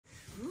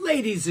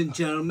Ladies and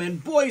gentlemen,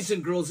 boys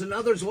and girls and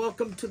others,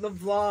 welcome to the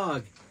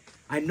vlog.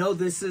 I know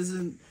this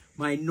isn't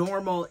my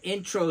normal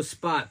intro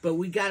spot, but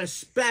we got a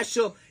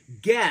special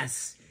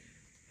guest.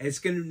 It's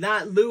gonna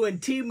not Lou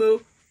and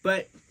Timu,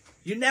 but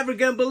you're never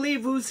gonna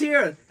believe who's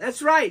here.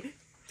 That's right,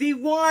 the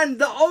one,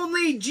 the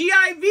only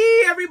GIV.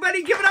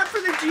 Everybody give it up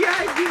for the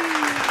GIV.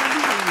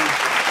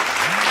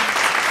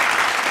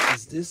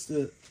 Is this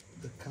the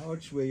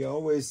couch where you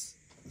always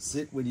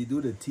sit when you do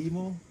the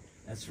Timu?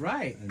 That's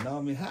right. And now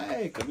I mean,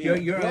 hi, come here.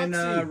 You're in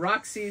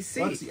Roxy's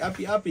seat. Roxy,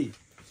 uppy,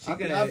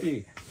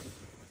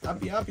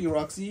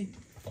 Roxy.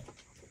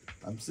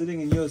 I'm sitting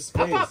in your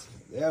space. Up.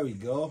 There we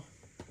go.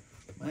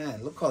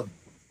 Man, look how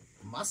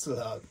muscle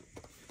up.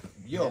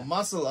 You're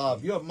muscle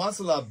up. You're a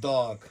muscle up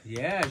dog.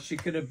 Yeah, she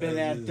could have been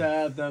at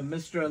the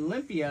Mr.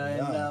 Olympia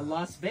in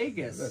Las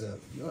Vegas.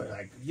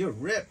 You're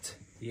ripped.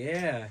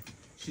 Yeah,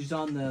 she's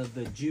on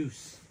the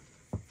juice.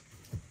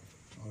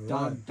 All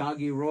right.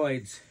 Doggy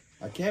roids.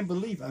 I can't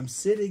believe I'm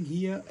sitting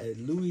here at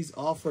Louis'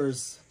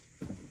 Offers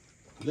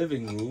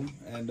living room,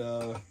 and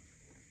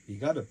he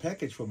got a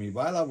package for me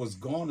while I was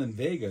gone in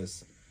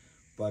Vegas,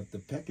 but the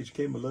package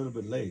came a little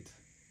bit late.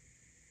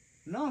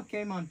 No, it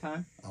came on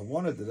time. I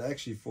wanted it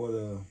actually for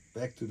the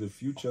Back to the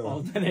Future. Oh,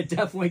 then it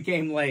definitely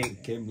came late.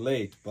 It came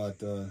late,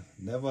 but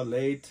never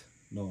late.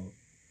 No,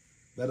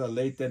 better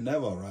late than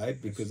never, right?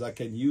 Because I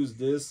can use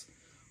this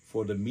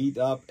for the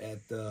meetup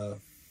at the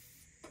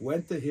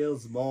Puente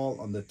Hills Mall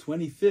on the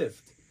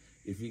 25th.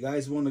 If you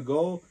guys want to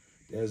go,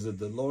 there's a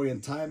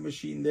DeLorean time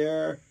machine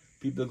there.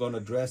 People are going to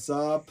dress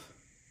up.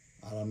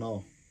 I don't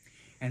know.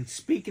 And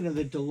speaking of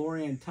the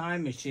DeLorean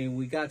time machine,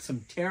 we got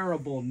some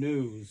terrible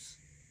news.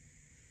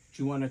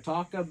 Do you want to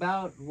talk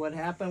about what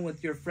happened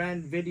with your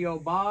friend Video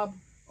Bob?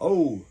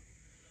 Oh,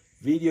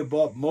 Video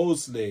Bob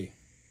Mosley.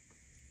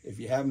 If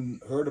you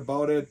haven't heard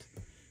about it,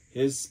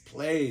 his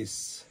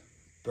place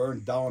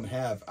burned down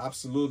half.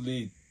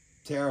 Absolutely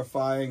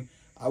terrifying.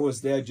 I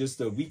was there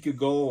just a week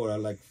ago or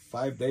like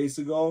 5 days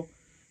ago.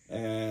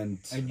 And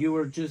you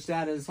were just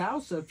at his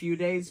house a few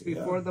days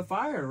before the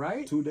fire,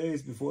 right? 2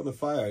 days before the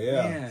fire,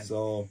 yeah. Man.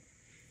 So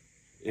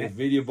if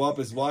Video Bob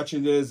is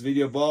watching this,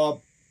 Video Bob,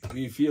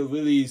 we feel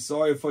really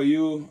sorry for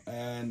you.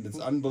 And it's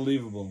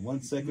unbelievable.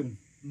 1 second.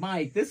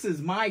 Mike, this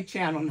is my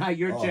channel, not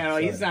your channel.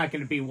 Sorry. He's not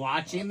going to be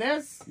watching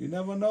this. You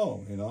never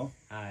know, you know.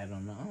 I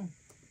don't know.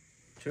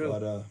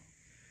 True.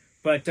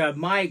 But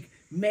Mike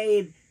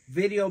made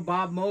Video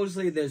Bob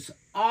Mosley this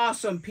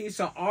awesome piece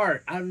of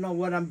art. I don't know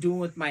what I'm doing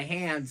with my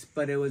hands,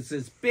 but it was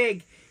this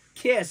big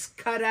kiss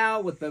cut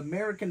out with the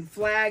American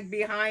flag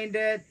behind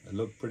it. It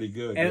looked pretty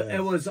good.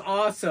 It was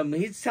awesome.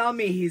 He's telling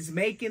me he's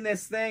making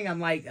this thing. I'm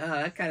like, oh,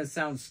 that kind of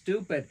sounds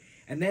stupid.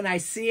 And then I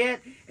see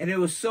it, and it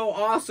was so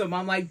awesome.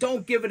 I'm like,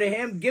 don't give it to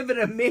him, give it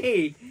to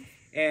me.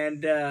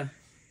 And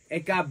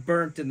it got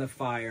burnt in the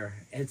fire.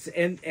 It's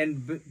in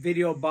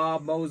Video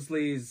Bob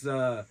Mosley's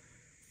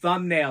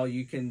thumbnail.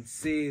 You can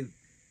see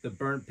the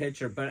burnt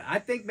picture, but I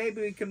think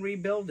maybe we can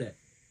rebuild it.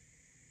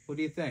 What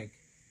do you think?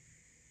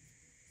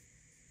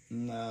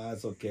 Nah,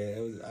 it's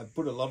okay. I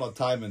put a lot of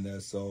time in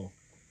there, so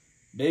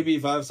maybe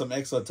if I have some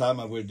extra time,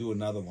 I will do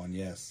another one.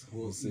 Yes,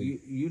 we'll see.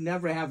 You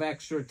never have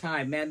extra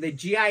time, man. The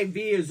GIV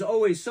is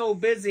always so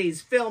busy.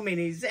 He's filming,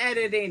 he's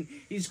editing,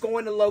 he's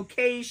going to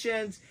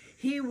locations.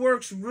 He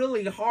works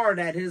really hard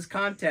at his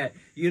content.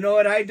 You know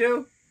what I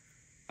do?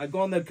 I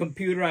go on the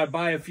computer, I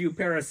buy a few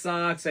pair of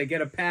socks, I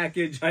get a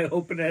package, I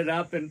open it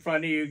up in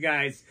front of you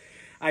guys.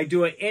 I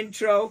do an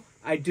intro,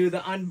 I do the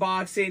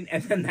unboxing,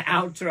 and then the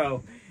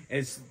outro.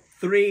 It's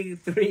three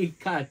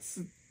cuts.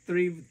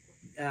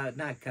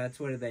 Not cuts,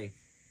 what are they?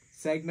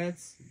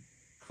 Segments?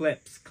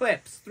 Clips.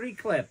 3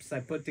 clips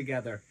I put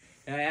together.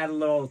 And I add a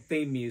little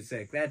theme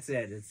music. That's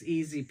it. It's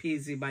easy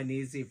peasy by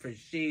easy for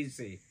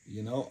sheezy.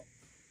 You know,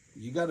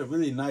 you got a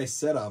really nice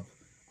setup.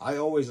 I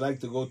always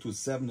like to go to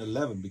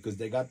 7-Eleven because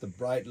they got the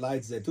bright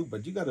lights there too.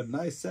 But you got a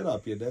nice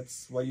setup here.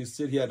 That's why you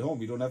sit here at home.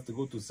 You don't have to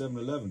go to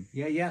 7-Eleven.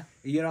 Yeah.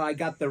 You know, I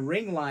got the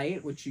ring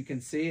light, which you can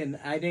see. And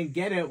I didn't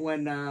get it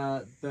when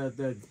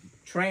the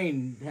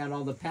train had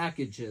all the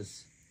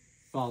packages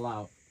fall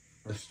out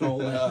or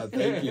stolen.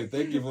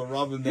 Thank you for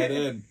rubbing that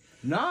in.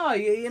 No,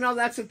 you know,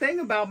 that's the thing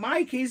about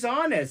Mike. He's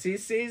honest. He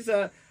sees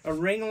a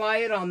ring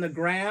light on the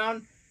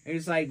ground. And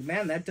he's like,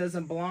 man, that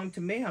doesn't belong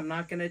to me. I'm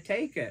not going to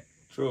take it.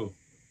 True.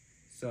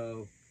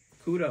 So,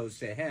 kudos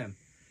to him.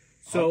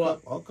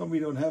 So, how come we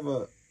don't have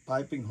a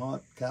piping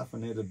hot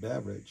caffeinated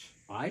beverage?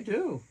 I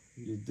do.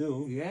 You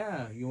do?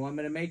 Yeah. You want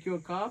me to make you a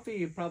coffee?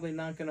 You're probably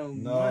not going to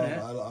No, want it.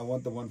 I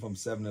want the one from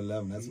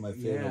 7-Eleven. That's my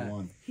favorite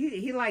one.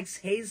 He likes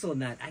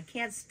hazelnut. I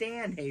can't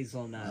stand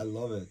hazelnut. I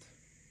love it.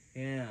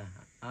 Yeah.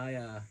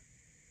 I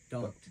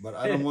don't. But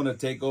I don't want to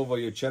take over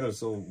your channel,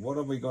 so what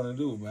are we going to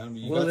do, man?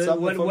 You got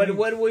something what for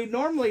me? do we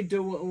normally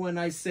do when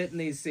I sit in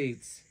these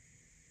seats?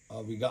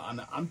 We got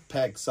to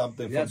unpack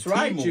something from That's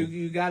right.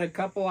 You got a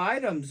couple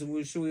items.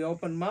 Should we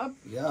open them up?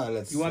 Yeah,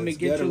 let's. You want me to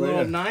get your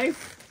little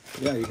knife?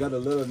 Yeah, you got a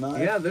little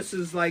knife. Yeah, this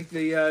is like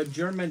the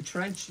German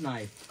trench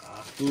knife.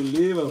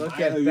 Look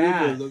at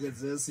that. Look at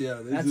this. Yeah,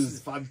 this is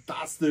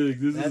fantastic.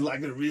 This is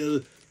like a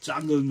real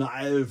jungle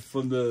knife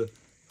from the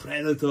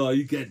predator.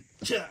 You can.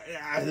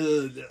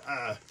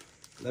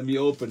 Let me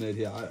open it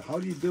here. How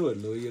do you do it,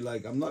 Louis? You're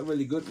like, I'm not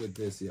really good with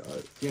this here.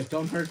 Yeah,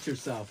 don't hurt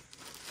yourself.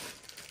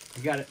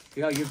 You got it.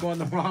 You're going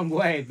the wrong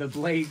way. The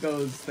blade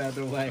goes the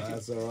other way.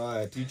 That's all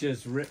right. You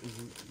just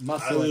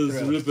muscle I'll it just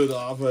through. rip it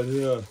off right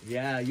here.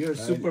 Yeah, you're a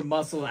super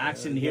muscle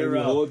action you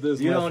hero. hold this,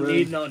 You my don't friend.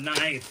 need no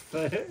knife.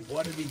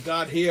 What have we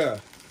got here?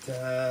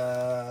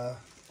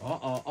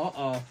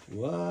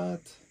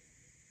 What?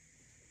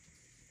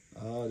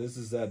 Oh, this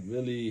is that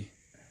really...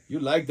 You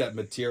like that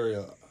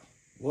material.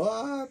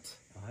 What?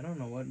 I don't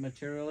know what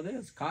material it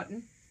is.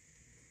 Cotton?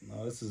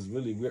 No, this is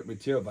really weird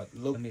material, but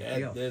look Let me at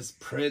feel. this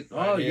print Oh,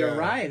 right you're here.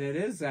 right. It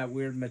is that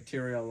weird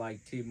material like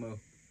Temu.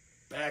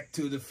 Back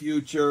to the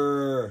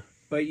future.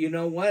 But you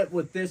know what?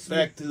 With this...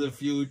 Back to the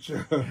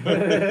future.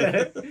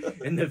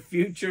 in the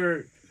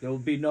future, there will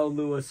be no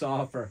Lewis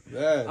offer.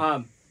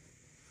 Yeah.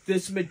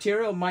 This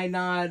material might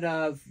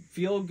not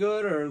feel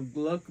good or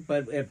look,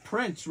 but it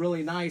prints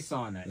really nice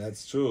on it.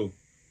 That's true.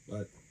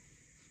 But...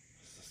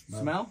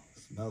 Smell?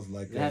 Smells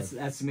like...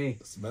 That's me.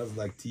 Smells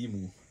like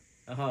Temu.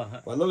 Uh-huh.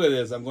 But look at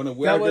this. I'm going to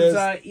wear That was this.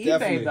 eBay,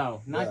 definitely.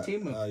 though, not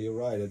Temu. You're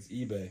right. It's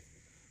eBay.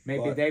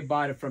 Maybe But- they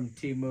bought it from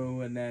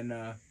Temu and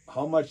then...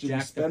 How much did you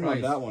Jack the spend on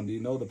price. that one? Do you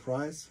know the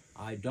price?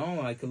 I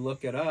don't. I could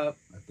look it up.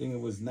 I think it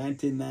was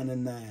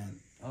 $19.99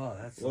 Oh,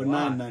 that's or a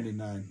lot.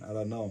 $9.99. I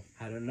don't know.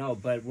 I don't know,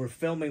 but we're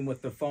filming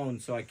with the phone,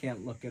 so I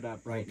can't look it up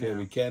right Okay, now.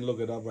 we can't look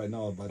it up right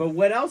now, but But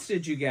what else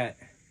did you get?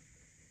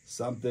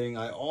 something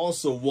I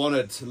also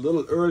wanted a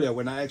little earlier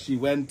when I actually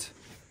went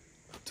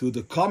to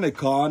the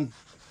Comic-Con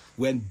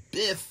when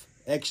Biff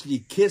actually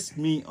kissed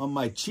me on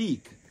my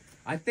cheek.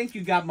 I think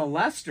you got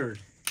molested.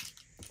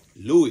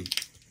 Louis,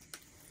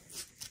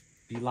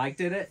 You liked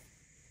it?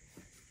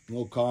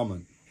 no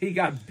comment. He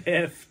got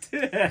biffed.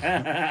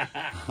 I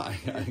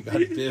got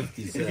biffed,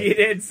 he If said. you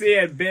didn't see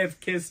it, Biff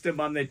kissed him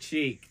on the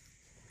cheek.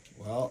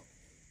 Well,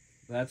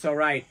 That's all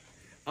right.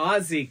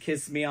 Ozzy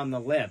kissed me on the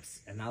lips,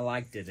 and I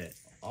liked it.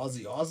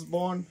 Ozzy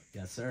Osbourne,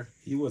 Yes, sir.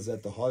 he was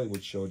at the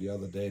Hollywood show the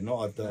other day.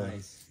 No, at the...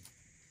 Nice.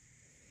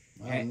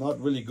 I'm not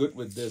really good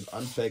with this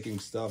unpacking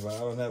stuff. I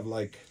don't have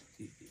like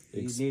You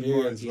need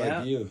experience more.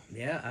 like you.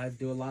 Yeah, I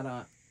do a lot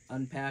of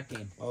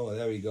unpacking. Oh,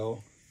 there we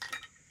go.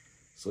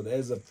 So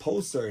there's a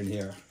poster in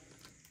here.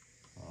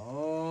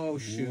 Oh,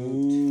 shoot.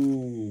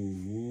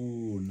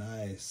 Ooh,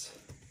 nice.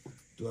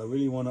 Do I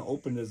really want to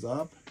open this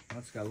up? Oh,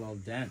 it's got a little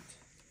dent.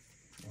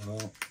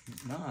 Well,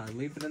 No,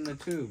 leave it in the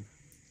tube.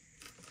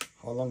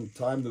 how long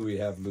time do we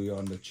have, Louis,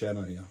 on the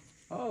channel here?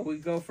 Oh, we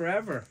go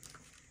forever.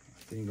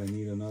 I think I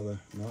need another.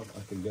 No,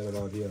 I can get it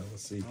out here.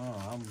 Let's see.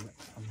 Oh,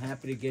 I'm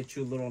happy to get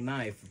you a little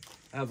knife.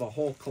 I have a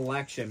whole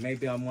collection.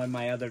 Maybe on one of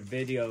my other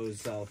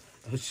videos, I'll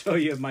show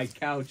you my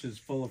couch is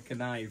full of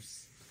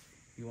knives.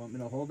 You want me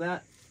to hold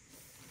that?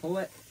 Pull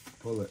it.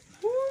 Pull it.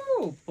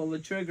 Woo! Pull the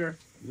trigger.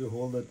 You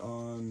hold it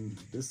on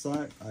this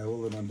side. I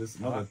hold it on this.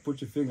 No, Uh-huh. but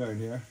put your finger in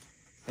here.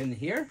 In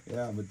here?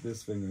 Yeah, with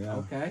this finger. Yeah.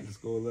 Okay.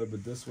 Just go a little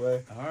bit this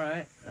way. All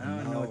right. Now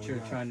I know what you're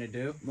No, trying to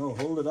do. No,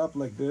 hold it up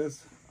like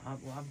this. I'll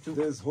do.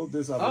 This, hold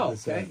this up. Oh, with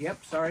this okay. hand.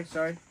 Yep.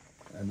 Sorry.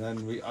 And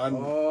then we Oh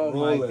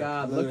unroll my it.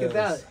 God! Look at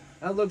that. this.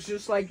 That looks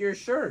just like your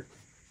shirt.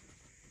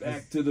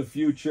 Back to the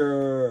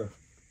Future.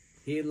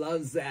 He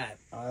loves that.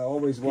 I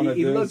always wanted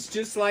He this. looks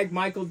just like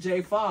Michael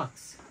J.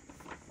 Fox.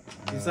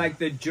 He's like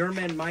the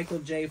German Michael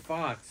J.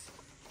 Fox.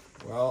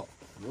 Well,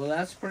 Well,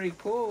 that's pretty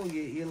cool.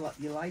 You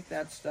like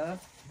that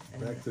stuff.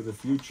 Back to the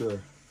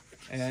Future.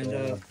 And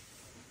So,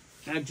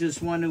 I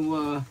just want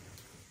to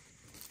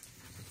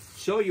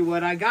show you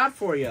what I got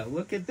for you.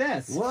 Look at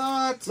this.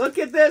 what? Look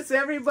at this,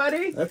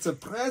 everybody. That's a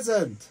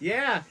present.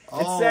 Yeah.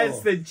 Oh. It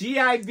says the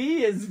GIV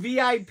is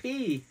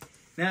VIP.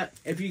 Now,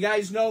 if you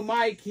guys know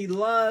Mike, he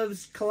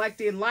loves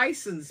collecting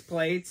license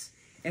plates.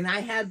 And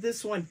I had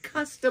this one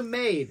custom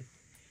made.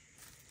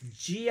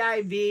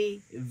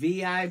 GIV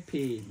VIP.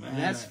 Man,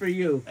 That's for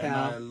you, And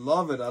I pal.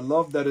 love it. I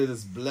love that it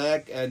is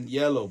black and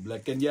yellow.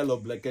 Black and yellow.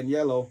 Black and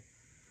yellow.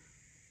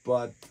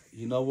 But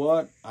you know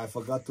what? I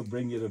forgot to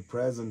bring you the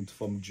present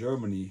from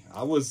Germany.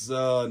 I was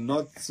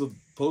not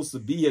supposed to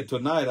be here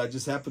tonight. I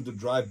just happened to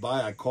drive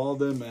by. I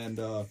called him and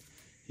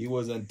he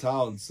was in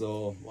town.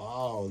 So,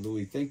 wow,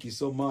 Louis, thank you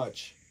so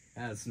much.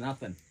 That's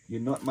nothing.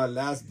 You're not my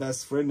last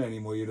best friend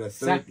anymore. You're the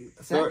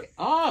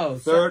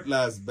third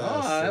last best. Oh,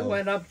 I so.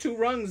 went up 2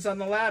 rungs on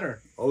the ladder.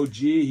 OG,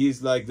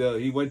 he's like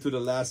he went to the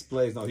last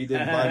place. No, he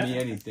didn't buy me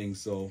anything.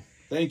 So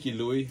thank you,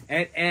 Louis.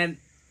 And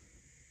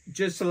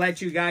just to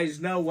let you guys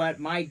know what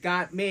Mike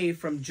got me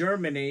from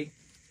Germany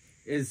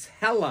is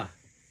hella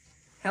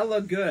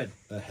good.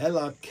 The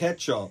hella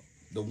ketchup,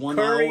 the one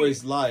Curry- I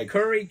always like.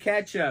 Curry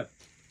ketchup.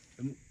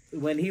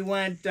 When he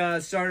went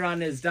started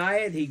on his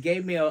diet, he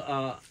gave me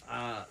a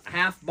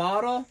half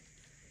bottle,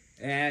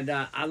 and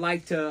I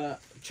like to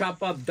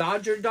chop up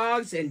Dodger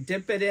dogs and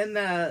dip it in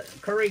the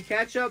curry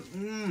ketchup.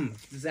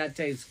 Does that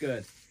taste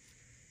good?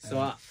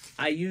 So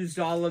I used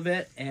all of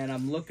it, and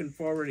I'm looking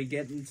forward to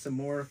getting some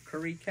more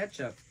curry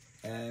ketchup.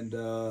 And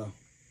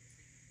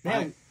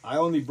Man, I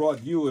only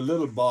brought you a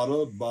little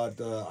bottle,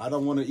 but I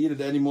don't want to eat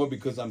it anymore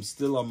because I'm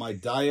still on my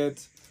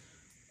diet.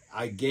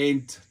 I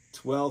gained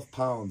 12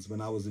 pounds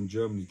when I was in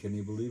Germany. Can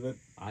you believe it?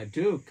 I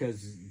do,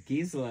 because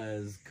Gisela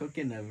is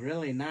cooking a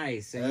really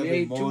nice. And you Every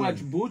ate too morning. much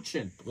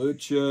Brötchen.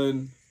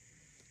 Brötchen.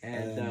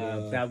 And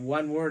that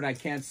one word I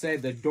can't say,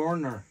 the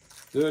Döner.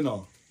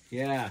 Döner.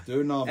 Yeah.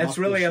 Döner. It's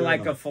really macht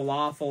like schöner. a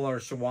falafel or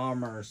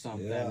shawarma or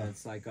something. Yeah.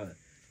 It's like a,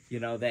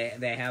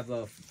 they have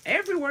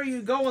everywhere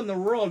you go in the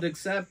world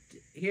except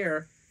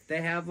here,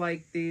 they have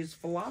like these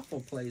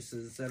falafel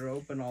places that are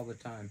open all the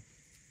time.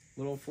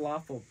 Little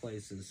falafel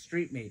places,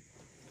 street meat.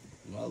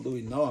 Well,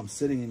 Louis, now I'm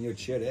sitting in your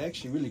chair. They're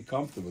actually really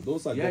comfortable.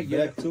 Those are good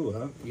Yeah. back too,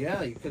 huh?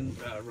 Yeah, you can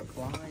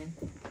recline.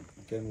 You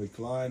can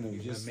recline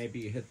and just... Maybe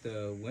you hit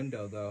the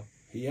window though.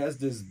 He has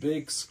this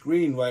big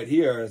screen right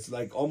here. It's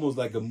like almost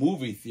like a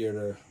movie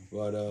theater.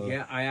 But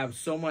yeah, I have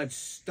so much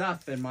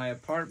stuff in my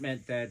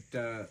apartment that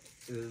the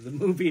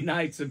movie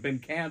nights have been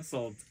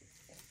canceled.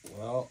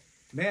 Well,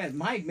 man,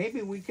 Mike,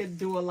 maybe we could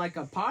do a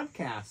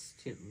podcast.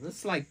 This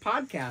is like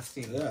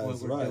podcasting. yeah,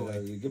 that's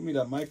right. Give me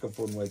that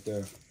microphone right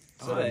there.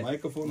 Is that a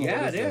microphone?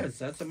 Yeah, it is.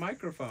 That's a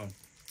microphone.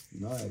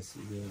 Nice.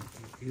 Yeah.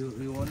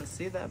 You want to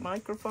see that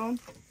microphone?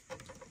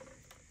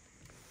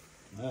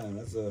 Man,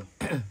 that's a...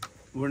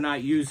 We're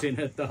not using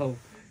it though.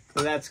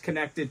 So that's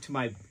connected to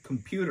my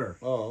computer.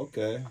 Oh,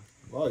 okay.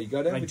 Well, you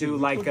got everything. I do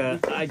like we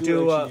could I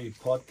do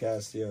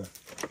podcast here.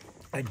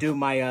 I do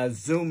my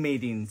Zoom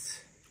meetings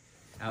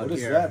out What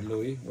is here. that,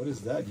 Louis? What is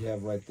that you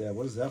have right there?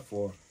 What is that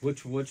for?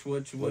 Which? What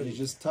you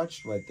just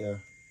touched right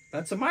there?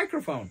 That's a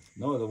microphone.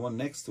 No, the one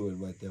next to it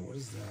right there. What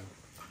is that?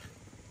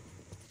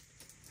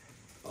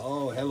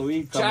 Oh,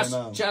 Halloween coming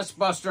up. Chest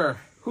buster.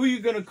 Who you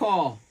gonna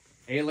call?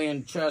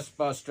 Alien chest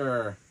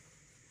buster.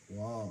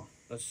 Wow.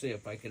 Let's see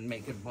if I can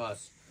make it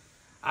bust.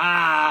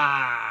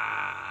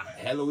 Ah!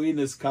 Halloween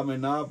is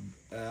coming up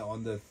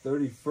on the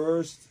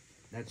 31st.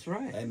 That's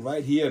right. And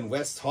right here in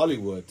West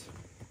Hollywood.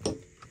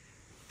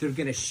 They're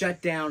gonna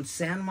shut down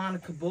Santa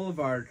Monica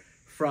Boulevard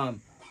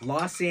from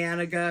La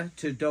Cienega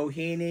to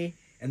Doheny,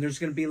 and there's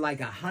gonna be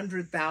like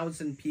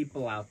 100,000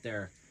 people out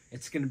there.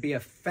 It's gonna be a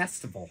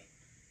festival.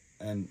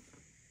 And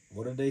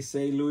what did they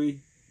say, Louis?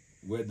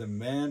 Where the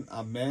men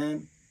are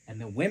men. And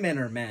the women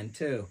are men,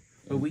 too.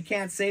 But we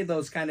can't say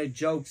those kind of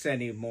jokes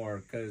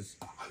anymore because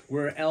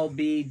we're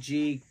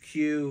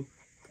LBGQ,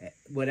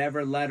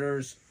 whatever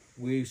letters.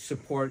 We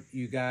support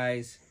you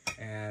guys,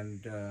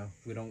 and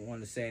we don't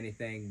want to say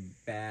anything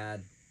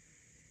bad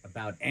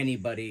about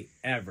anybody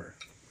ever.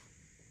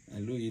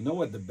 And Louis, you know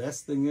what the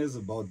best thing is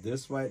about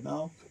this right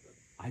now?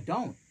 I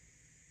don't.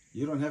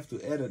 You don't have to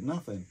edit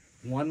nothing.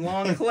 One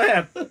long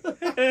clip.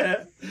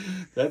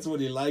 That's what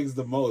he likes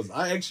the most.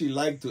 I actually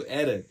like to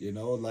edit,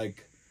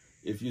 like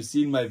if you've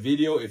seen my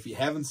video, if you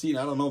haven't seen,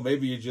 I don't know,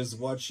 maybe you just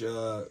watch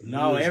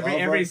no,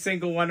 every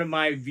single one of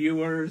my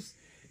viewers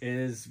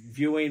is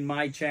viewing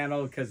my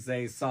channel because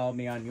they saw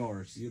me on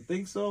yours. You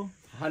think so?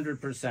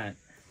 100%.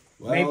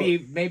 Well,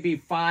 maybe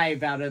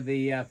 5 out of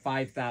the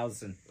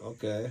 5,000.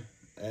 Okay.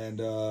 And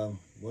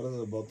what was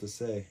I about to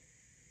say?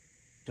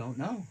 Don't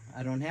know.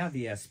 I don't have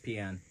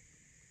ESPN.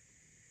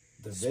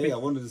 I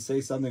wanted to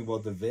say something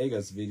about the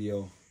Vegas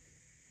video.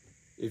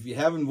 If you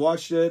haven't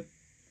watched it,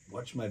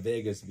 watch my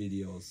Vegas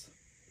videos.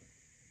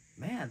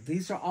 Man,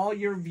 these are all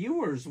your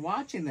viewers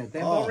watching it.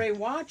 They've already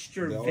watched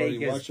your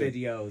Vegas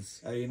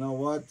videos. You know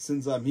what?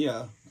 Since I'm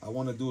here, I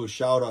want to do a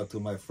shout out to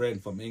my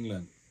friend from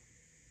England.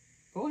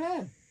 Go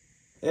ahead.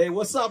 Hey,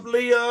 what's up,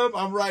 Liam?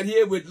 I'm right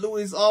here with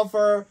Louis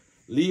Offer.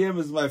 Liam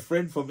is my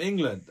friend from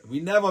England. We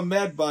never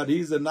met, but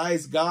he's a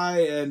nice guy.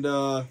 And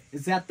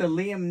is that the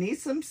Liam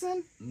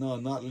Neeson? No,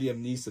 not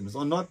Liam Neeson.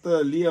 Oh, not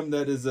the Liam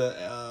that is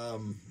a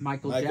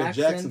Michael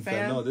Jackson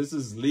fan. No, this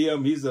is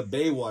Liam. He's a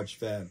Baywatch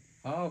fan.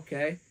 Oh,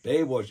 okay.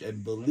 Baywatch,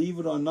 and believe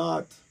it or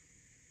not,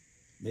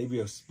 maybe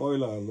a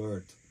spoiler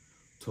alert.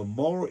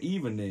 Tomorrow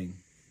evening,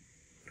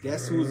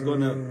 guess who's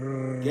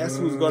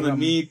gonna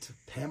meet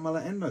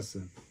Pamela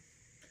Anderson?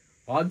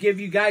 I'll give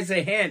you guys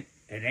a hint.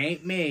 It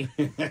ain't me.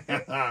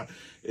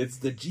 It's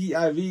the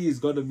GIV is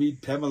going to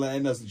meet Pamela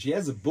Anderson. She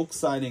has a book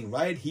signing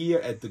right here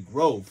at the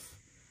Grove.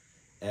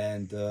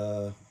 And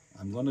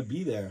I'm going to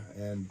be there.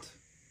 And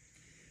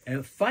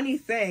a funny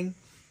thing,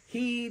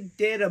 he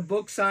did a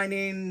book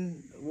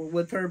signing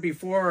with her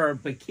before her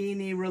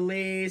bikini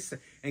release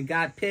and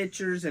got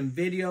pictures and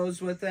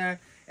videos with her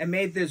and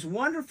made this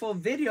wonderful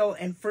video.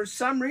 And for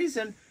some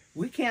reason,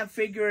 we can't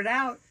figure it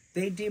out.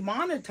 They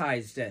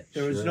demonetized it.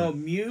 There was no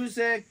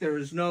music. There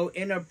was no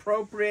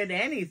inappropriate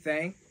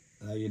anything.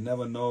 You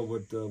never know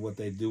what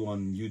they do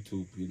on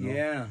YouTube,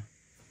 Yeah.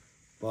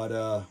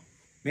 But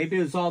maybe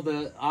it was all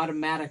the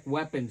automatic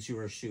weapons you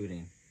were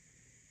shooting.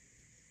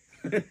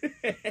 Makes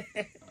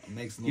no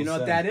sense. You know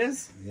what that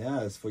is?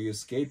 Yeah, it's for your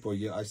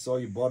skateboard. I saw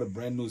you bought a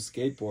brand new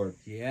skateboard.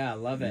 Yeah, I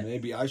love it.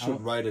 Maybe I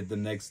should ride it the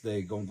next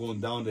day. Going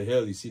down the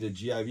hill. You see the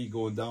GIV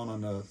going down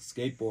on a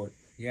skateboard.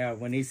 Yeah,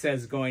 when he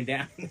says going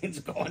down, it's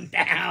going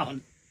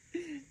down.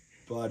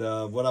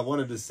 But what I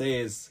wanted to say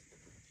is,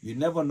 you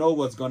never know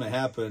what's gonna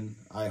happen.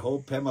 I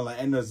hope Pamela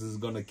Anderson is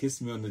gonna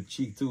kiss me on the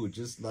cheek too,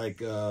 just like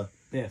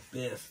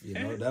Biff. You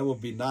know, that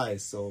would be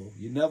nice. So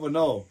you never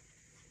know,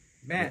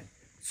 man.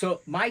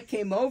 So Mike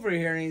came over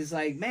here and he's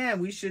like, man,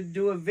 we should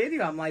do a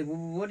video. I'm like, well,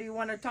 what do you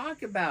want to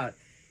talk about?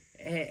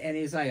 And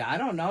he's like, I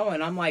don't know.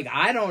 And I'm like,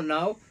 I don't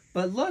know.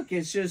 But look,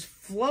 it's just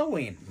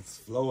flowing. It's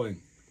flowing.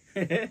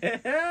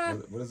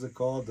 What is it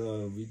called?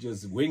 We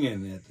just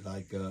winging it.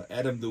 Like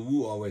Adam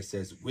DeWoo always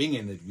says,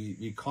 winging it.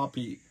 We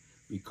copy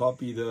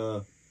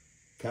the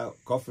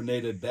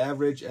caffeinated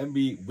beverage and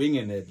we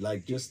winging it.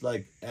 Like just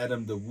like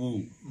Adam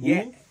DeWoo.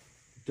 Yeah.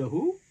 The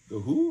who? The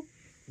who?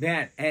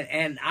 That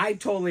and I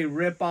totally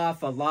rip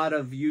off a lot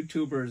of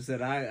YouTubers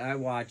that I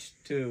watch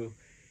too.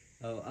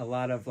 A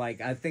lot of like,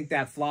 I think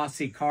that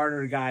Flossie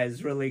Carter guy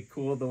is really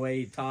cool the way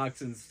he talks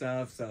and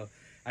stuff. So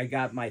I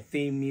got my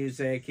theme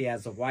music. He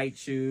has the white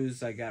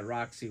shoes. I got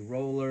Roxy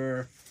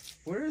Roller.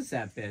 Where is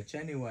that bitch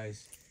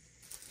anyways?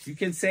 You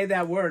can say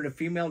that word. A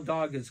female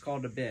dog is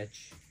called a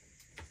bitch.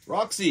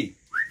 Roxy.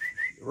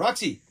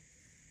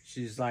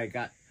 She's like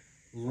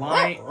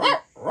lying.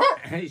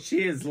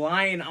 She is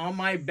lying on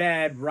my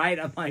bed, right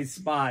on my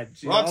spot.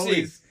 She's Roxy.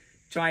 always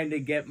trying to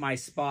get my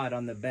spot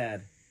on the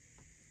bed.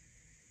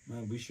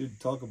 Man, we should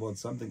talk about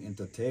something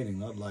entertaining,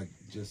 not like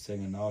just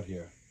hanging out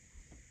here.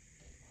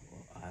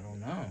 Well, I don't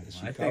know. Is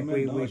she I coming?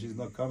 think No, she's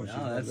not coming. No,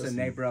 She's not that's the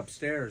listening. neighbor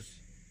upstairs.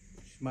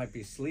 She might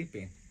be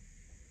sleeping.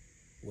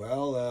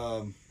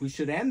 Well, We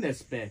should end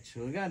this bitch.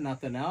 We got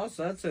nothing else.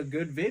 That's a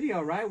good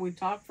video, right? We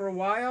talked for a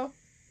while.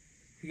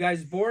 You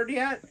guys bored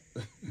yet?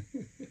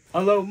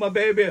 Hello, my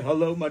baby.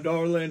 Hello, my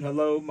darling.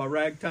 Hello, my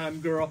ragtime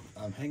girl.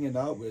 I'm hanging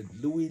out with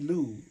Louie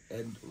Lou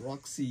and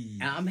Roxy.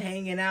 I'm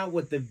hanging out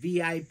with the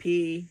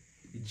VIP,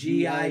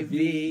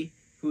 GIV,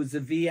 who's a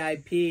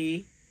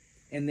VIP,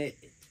 and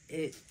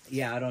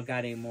yeah, I don't got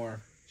any more.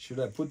 Should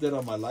I put that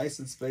on my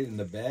license plate in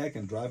the back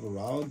and drive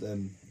around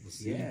and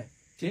see? Yeah.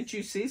 Didn't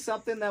you see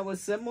something that was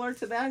similar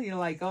to that? And you're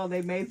like, oh,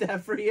 they made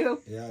that for you?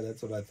 Yeah,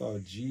 that's what I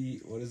thought.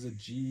 What is it?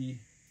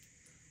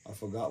 I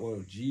forgot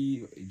what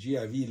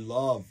GIV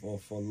love or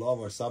for love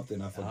or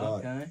something. I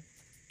forgot. Okay.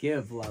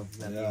 Give love.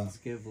 That Yeah. means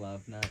give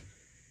love, not.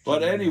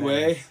 But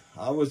anyway,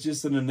 I was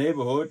just in the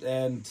neighborhood,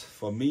 and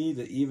for me,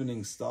 the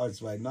evening starts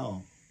right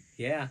now.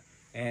 Yeah,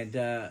 and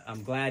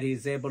I'm glad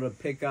he's able to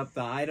pick up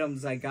the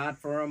items I got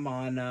for him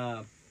on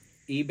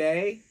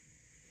eBay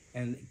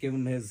and give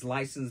him his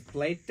license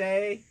plate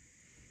day.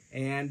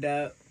 And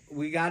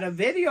we got a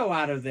video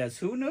out of this.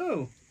 Who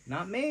knew?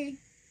 Not me.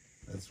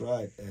 That's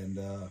right.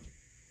 And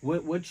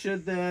What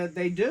should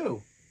they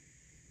do?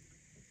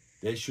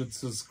 they should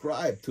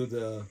subscribe to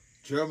the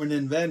German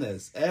in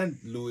Venice and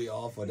Louis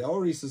Offer. They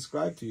already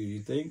subscribed to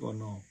you think, or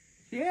no?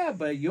 Yeah,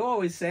 but you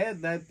always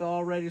said that they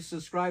already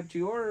subscribed to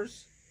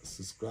yours.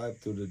 Subscribe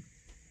to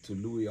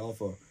Louis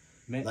Offer.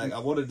 Man, Like, I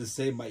wanted to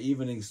say my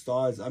evening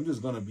starts. I'm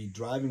just going to be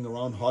driving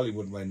around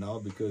Hollywood right now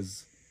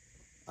because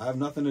I have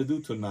nothing to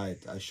do tonight.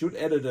 I should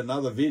edit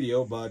another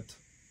video, but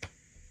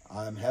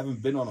I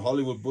haven't been on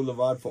Hollywood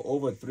Boulevard for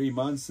over 3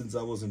 months since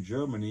I was in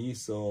Germany,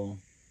 so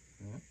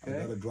I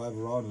got to drive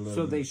around a little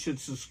so bit. they should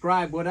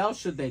subscribe. What else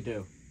should they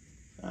do?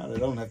 They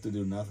don't have to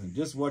do nothing.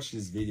 Just watch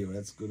this video.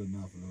 That's good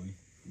enough, Louis.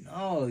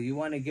 No, you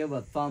want to give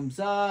a thumbs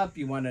up.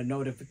 You want a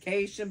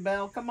notification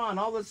bell. Come on,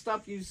 all the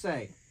stuff you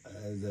say.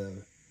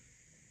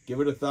 Give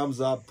it a thumbs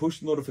up, push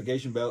the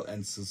notification bell,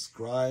 and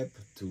subscribe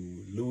to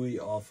Louis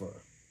Offer.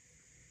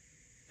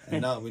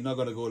 And now we're not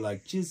going to go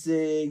like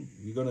kissing.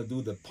 We're going to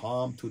do the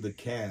palm to the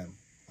cam.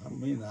 I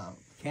mean,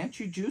 Can't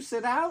you juice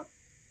it out?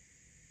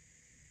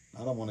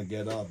 I don't want to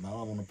get up. I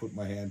don't want to put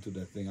my hand to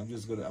that thing.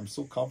 I'm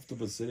so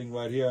comfortable sitting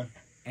right here.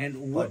 And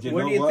But where you do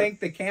know you what? think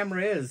the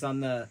camera is?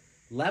 On the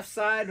left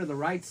side or the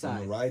right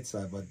side? On the right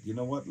side. But you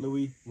know what,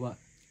 Louis? What?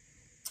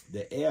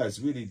 The air is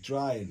really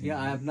dry in here.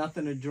 Yeah, I have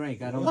nothing to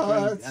drink. I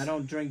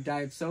don't drink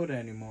diet soda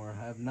anymore.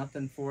 I have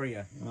nothing for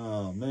you.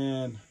 Oh,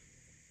 man.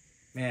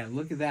 Man,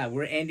 look at that.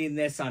 We're ending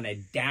this on a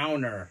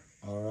downer.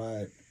 All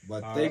right.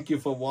 But All thank you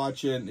for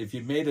watching. If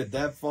you made it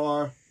that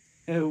far,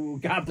 Oh,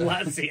 God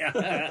bless you.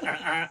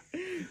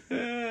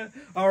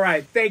 All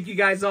right. Thank you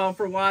guys all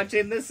for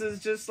watching. This is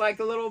just like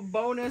a little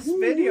bonus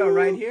video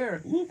right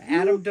here.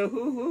 Adam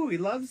DeHoo-hoo. He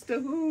loves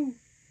DeHoo.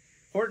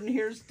 Horton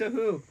here's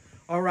DeHoo.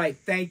 All right.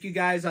 Thank you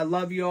guys. I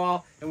love you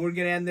all. And we're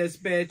going to end this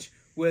bitch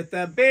with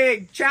a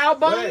big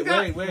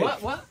cowabunga. Wait.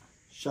 What?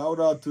 Shout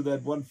out to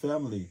that one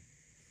family.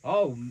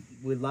 Oh,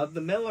 we love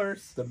the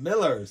Millers. The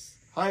Millers.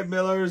 Hi,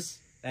 Millers.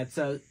 That's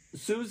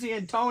Susie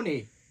and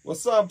Tony.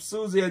 What's up,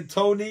 Susie and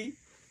Tony?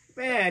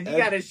 Man, you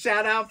got a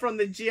shout out from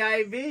the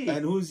GIV.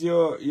 And who's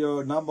your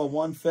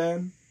 #1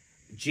 fan?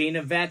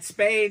 Gina Vet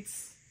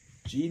Spates.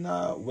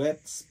 Gina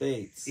Wet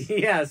Spates.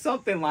 Yeah,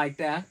 something like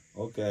that.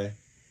 Okay.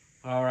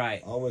 All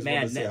right. I always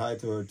Man, want to say hi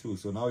to her too,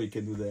 so now you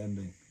can do the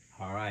ending.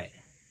 All right.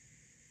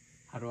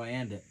 How do I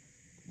end it?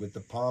 With the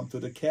palm to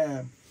the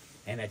cam.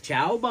 And a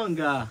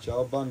cowabunga.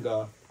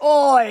 Cowabunga.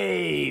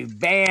 Oi!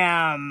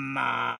 Bam!